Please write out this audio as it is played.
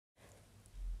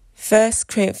1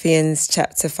 Corinthians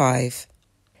chapter 5.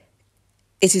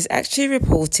 It is actually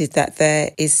reported that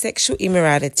there is sexual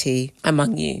immorality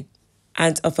among you,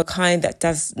 and of a kind that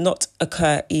does not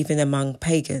occur even among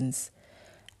pagans.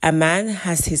 A man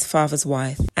has his father's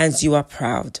wife, and you are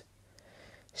proud.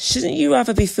 Shouldn't you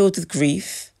rather be filled with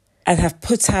grief and have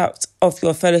put out of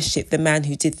your fellowship the man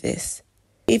who did this?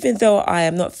 Even though I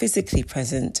am not physically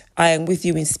present, I am with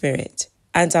you in spirit,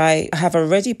 and I have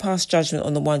already passed judgment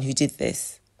on the one who did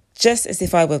this, just as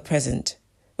if I were present.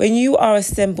 When you are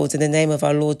assembled in the name of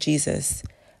our Lord Jesus,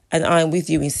 and I am with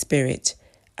you in spirit,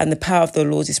 and the power of the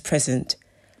Lord is present,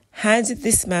 hand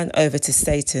this man over to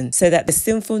Satan, so that the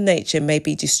sinful nature may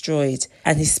be destroyed,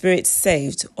 and his spirit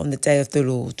saved on the day of the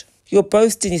Lord. Your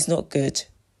boasting is not good.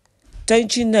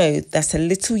 Don't you know that a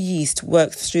little yeast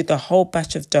works through the whole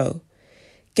batch of dough?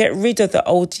 Get rid of the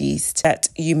old yeast, that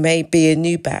you may be a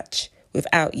new batch,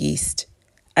 without yeast,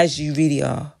 as you really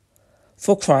are.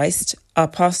 For Christ, our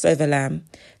Passover lamb,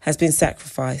 has been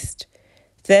sacrificed.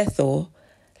 Therefore,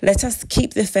 let us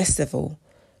keep the festival,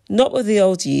 not with the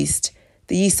old yeast,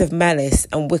 the yeast of malice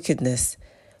and wickedness,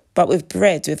 but with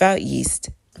bread without yeast,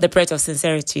 the bread of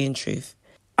sincerity and truth.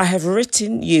 I have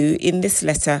written you in this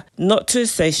letter not to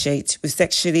associate with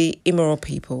sexually immoral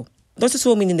people, not at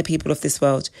all meaning the people of this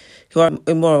world who are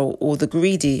immoral, or the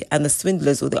greedy and the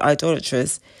swindlers or the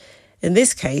idolaters. In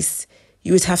this case,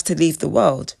 you would have to leave the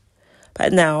world.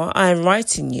 But now I am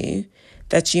writing you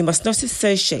that you must not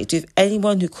associate with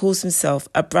anyone who calls himself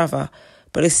a brother,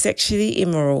 but is sexually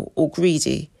immoral or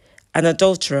greedy, an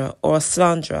adulterer or a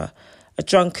slanderer, a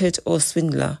drunkard or a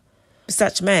swindler.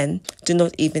 Such men do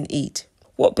not even eat.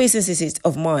 What business is it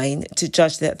of mine to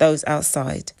judge those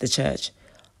outside the church?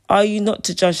 Are you not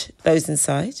to judge those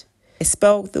inside?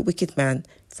 Expel the wicked man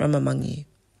from among you.